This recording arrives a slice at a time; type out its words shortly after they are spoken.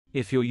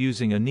If you're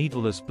using a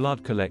needleless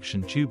blood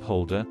collection tube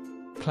holder,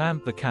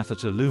 clamp the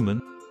catheter lumen,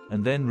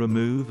 and then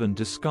remove and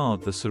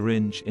discard the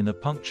syringe in a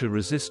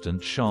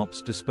puncture-resistant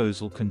sharps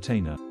disposal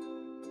container.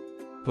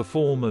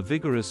 Perform a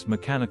vigorous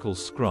mechanical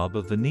scrub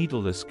of the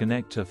needleless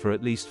connector for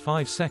at least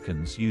 5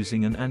 seconds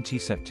using an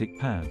antiseptic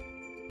pad.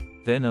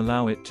 Then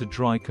allow it to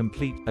dry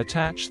completely.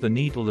 Attach the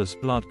needleless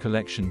blood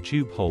collection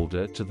tube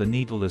holder to the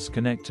needleless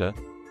connector,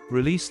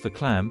 release the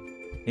clamp,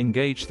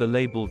 engage the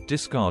labeled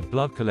discard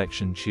blood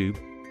collection tube,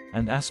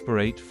 and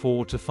aspirate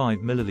 4 to 5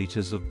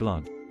 milliliters of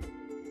blood.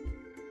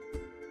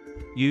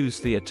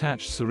 Use the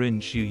attached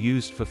syringe you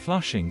used for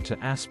flushing to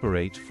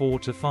aspirate 4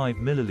 to 5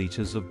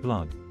 milliliters of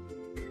blood.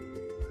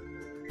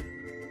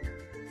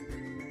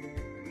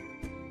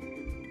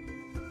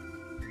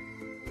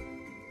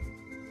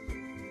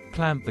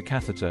 Clamp the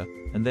catheter,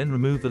 and then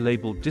remove the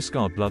labeled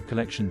discard blood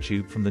collection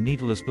tube from the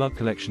needleless blood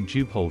collection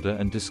tube holder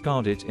and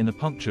discard it in a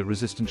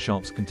puncture-resistant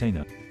sharps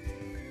container.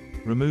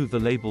 Remove the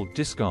labeled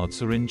discard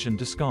syringe and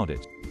discard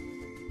it.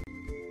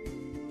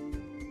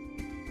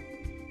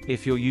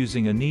 If you're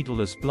using a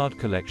needleless blood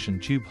collection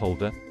tube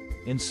holder,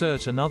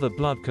 insert another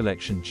blood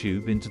collection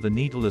tube into the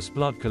needleless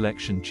blood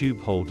collection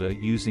tube holder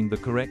using the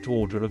correct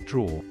order of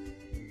draw.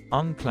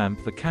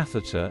 Unclamp the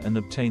catheter and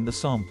obtain the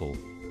sample.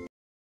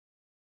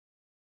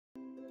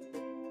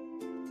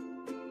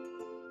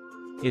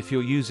 If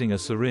you're using a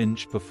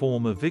syringe,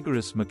 perform a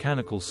vigorous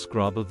mechanical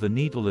scrub of the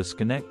needleless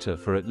connector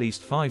for at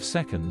least 5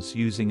 seconds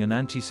using an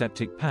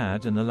antiseptic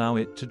pad and allow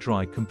it to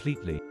dry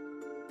completely.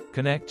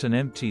 Connect an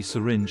empty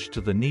syringe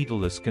to the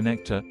needleless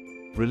connector,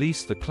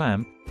 release the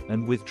clamp,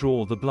 and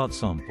withdraw the blood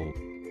sample.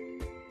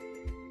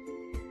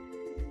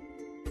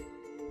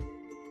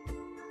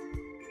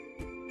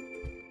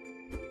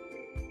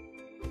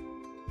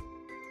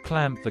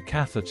 Clamp the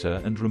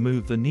catheter and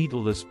remove the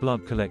needleless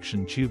blood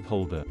collection tube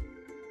holder.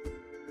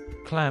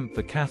 Clamp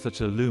the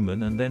catheter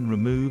lumen and then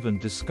remove and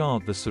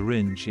discard the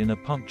syringe in a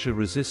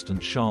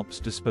puncture-resistant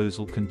sharps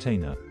disposal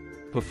container.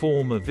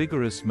 Perform a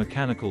vigorous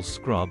mechanical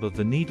scrub of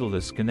the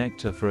needleless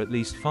connector for at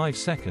least 5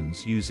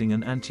 seconds using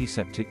an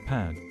antiseptic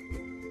pad.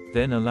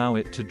 Then allow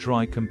it to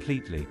dry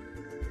completely.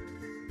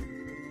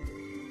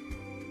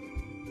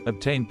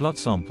 Obtain blood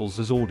samples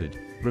as ordered.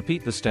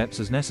 Repeat the steps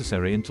as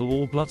necessary until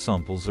all blood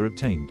samples are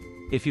obtained.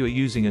 If you are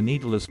using a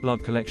needleless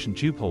blood collection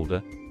tube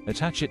holder,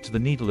 attach it to the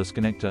needleless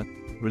connector,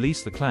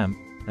 release the clamp,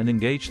 and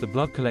engage the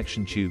blood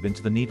collection tube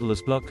into the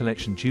needleless blood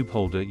collection tube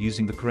holder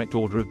using the correct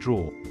order of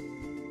draw.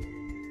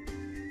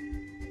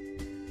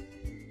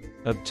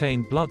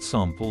 Obtain blood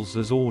samples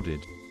as ordered.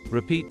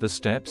 Repeat the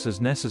steps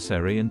as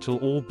necessary until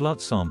all blood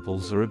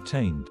samples are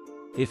obtained.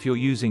 If you're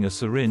using a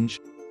syringe,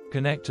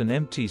 connect an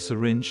empty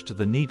syringe to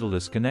the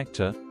needleless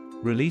connector,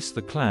 release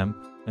the clamp,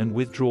 and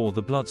withdraw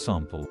the blood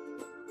sample.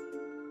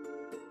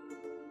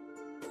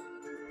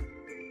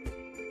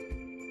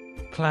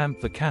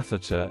 Clamp the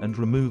catheter and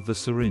remove the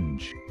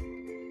syringe.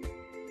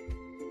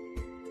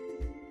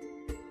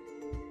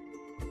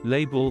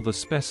 Label the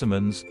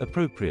specimens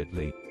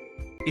appropriately.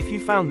 If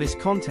you found this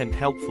content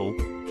helpful,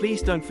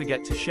 please don't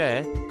forget to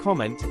share,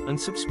 comment, and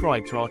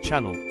subscribe to our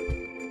channel.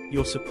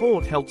 Your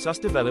support helps us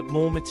develop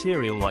more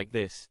material like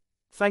this.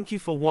 Thank you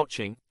for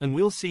watching, and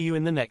we'll see you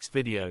in the next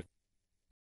video.